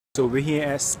So we're here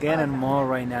at Scanton Mall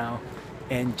right now,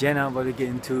 and Jenna about to get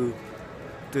into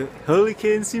the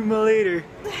Hurricane Simulator.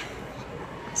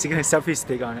 She's gonna selfie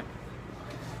stick on it.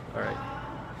 All right.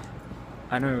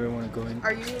 I know where we want to go in.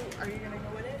 Are you gonna go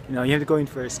with it? No, you have to go in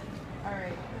first. All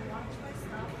right. Watch my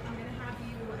stuff. I'm gonna have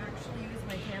you actually use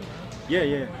my camera. Yeah,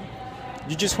 yeah.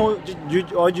 You just hold.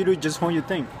 All you do is just hold your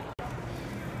thing.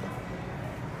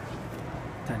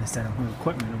 Trying to set up more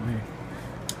equipment over here.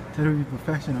 Try to be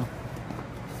professional.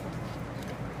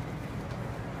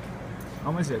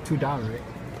 How much is that? $2, right?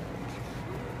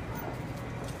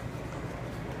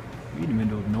 We're in the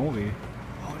middle of nowhere.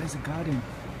 Oh, there's a garden.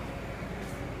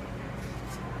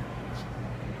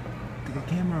 Take a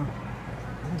camera.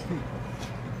 Oh, wait.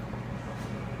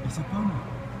 It's a bunny.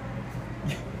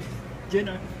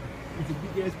 Jenna, it's a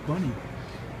big ass bunny.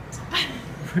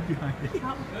 Right behind it.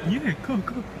 Yeah, go.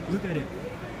 Look at it.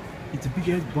 It's a big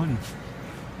ass bunny.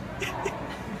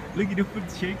 Look at the foot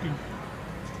shaking.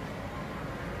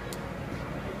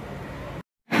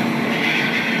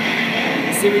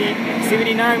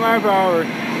 $79 miles per hour.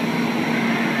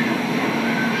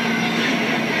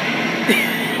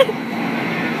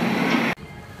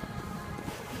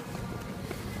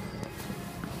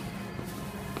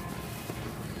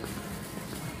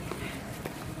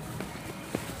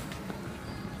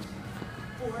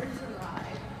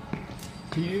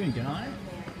 Can you even get on it?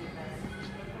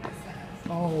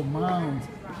 Oh, mom.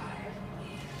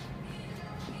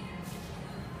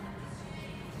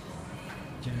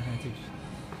 Jenna, how to take.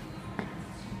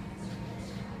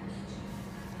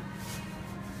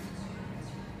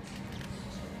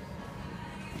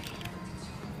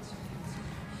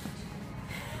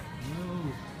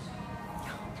 Whoa.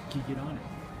 Can you get on it?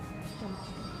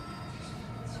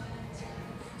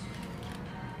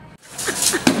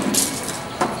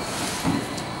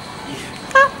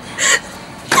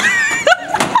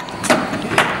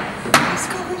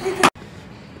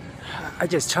 I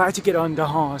just tried to get on the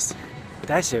horse.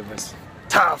 That shit was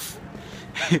tough.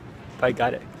 But I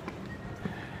got it.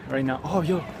 Right now. Oh,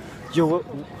 yo.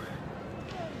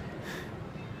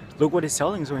 Look what it's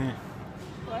selling over here.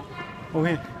 What? Over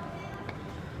here.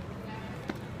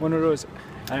 One of those,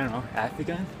 I don't know,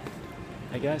 African,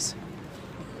 I guess.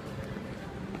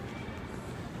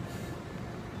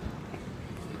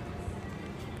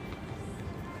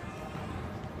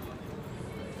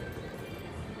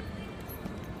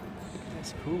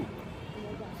 That's cool. Oh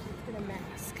my gosh, it's gonna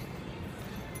mask.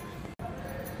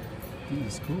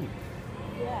 This is cool.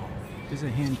 Yeah. This is a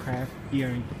handcraft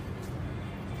earring.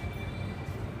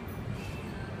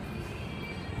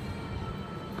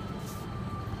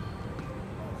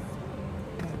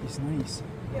 That is nice.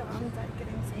 Yeah, I'm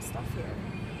getting some stuff here.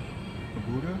 A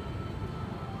Buddha?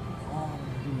 Oh,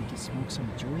 maybe we can smoke some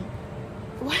joint?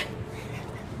 What?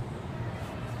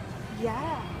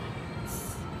 Yeah.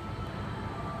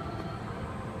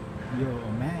 Yo,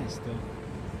 a mask though.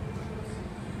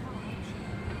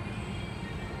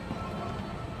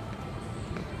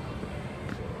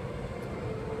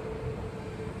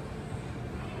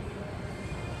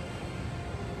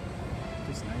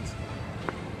 That's nice.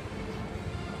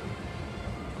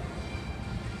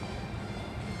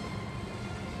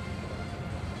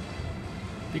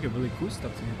 They got really cool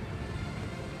stuff here.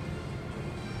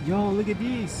 Yo, look at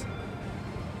these.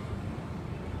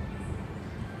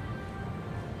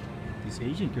 This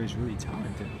Asian girl is really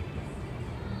talented.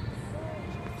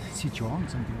 Is he drawing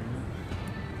something right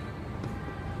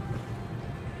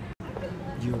now?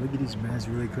 Yo, look at this mask,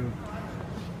 really cool.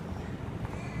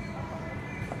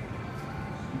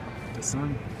 The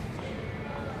sun.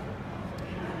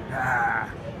 Ah,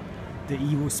 the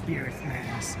evil spirit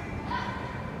mask.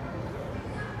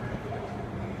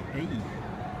 Hey.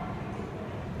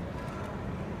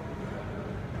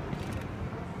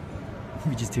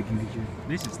 We just taking a picture.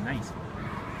 This is nice.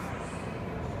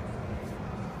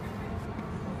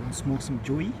 Wanna smoke some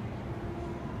joy?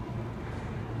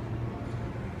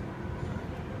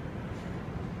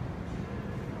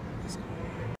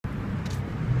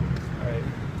 Alright.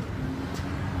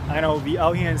 I know we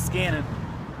out here in Scanton.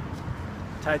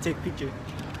 Try to take a picture.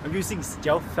 I'm using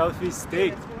selfie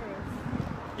stick.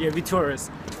 Yeah, we tourists.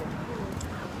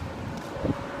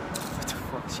 What the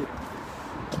fuck, shit.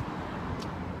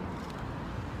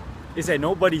 It's like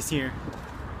nobody's here.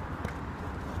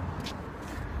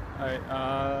 Alright,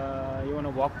 you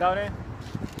wanna walk down there?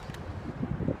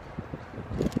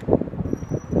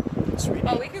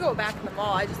 Oh, we could go back in the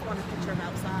mall. I just want a picture of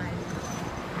outside.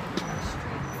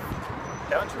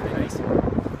 That one's really nice.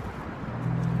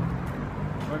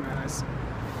 Very nice.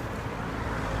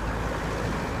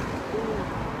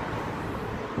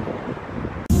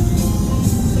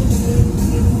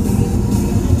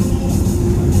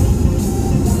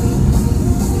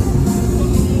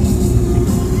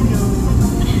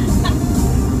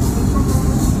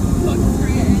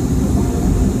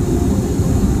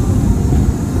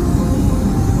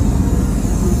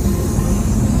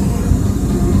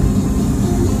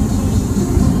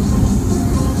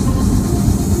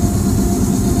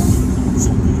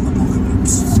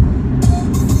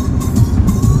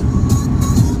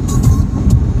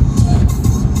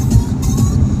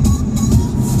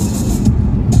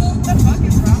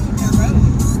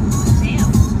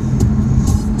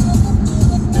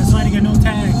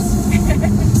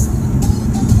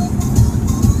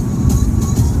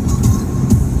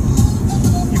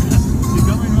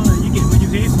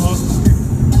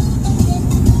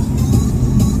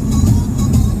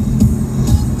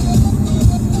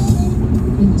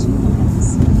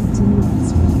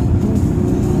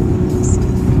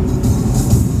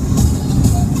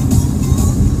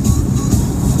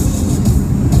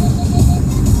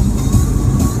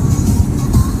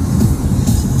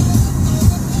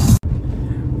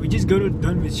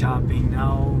 done with shopping.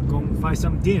 Now going to find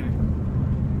some dinner.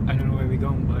 I don't know where we're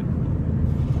going, but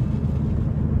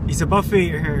it's a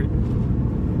buffet. I heard.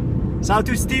 Shout out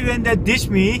to Steven that dished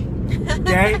me.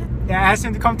 Okay, I asked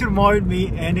him to come to the mall with me,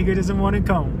 and nigga doesn't want to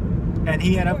come, and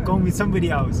he ended up going with somebody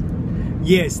else.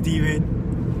 Yeah, Steven.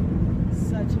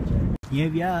 Such a jerk. Here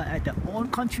we are at the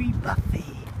Old Country Buffet.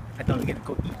 I thought we were gonna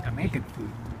go eat American food,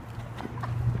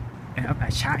 and I'm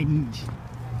at Chinese.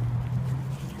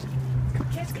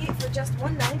 Kids eat for just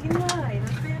 $1.99. A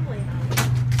family.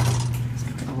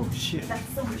 Oh shit! That's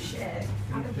some shit.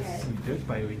 There's some dirt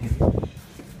by over here.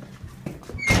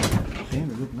 Damn,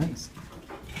 it look nice.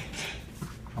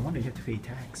 I wonder if you have to pay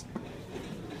tax.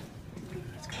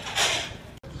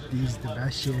 This is the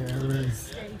best shit ever.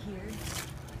 Stay here.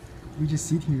 We just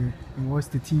sit here and watch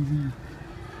the TV.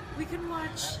 We can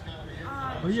watch.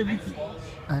 Oh yeah, we can,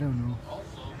 I don't know.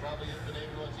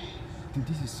 Dude,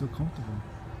 this is so comfortable.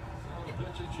 But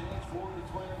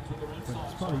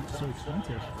it's probably so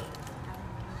expensive.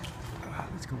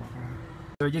 Let's go.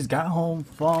 So I just got home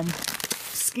from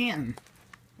Scanton,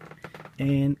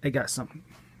 and I got some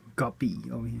guppy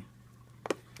over here.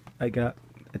 I got,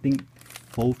 I think,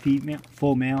 4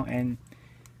 male and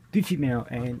 3 female,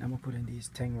 and I'm gonna put in this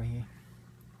tank right here.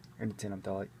 And the I'm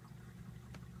like,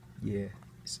 yeah.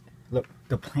 Look,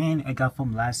 the plant I got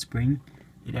from last spring,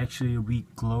 it actually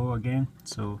re-glow again,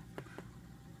 so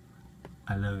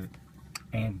I love it.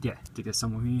 And yeah, they got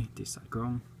some of me, this are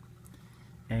grown.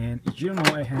 And if you don't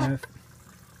know,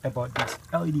 I bought this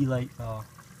LED light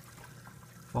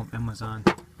from Amazon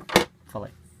for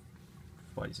like,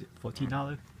 what is it,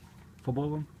 $14 for both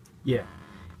of them? Yeah,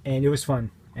 and it was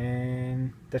fun,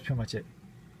 and that's pretty much it.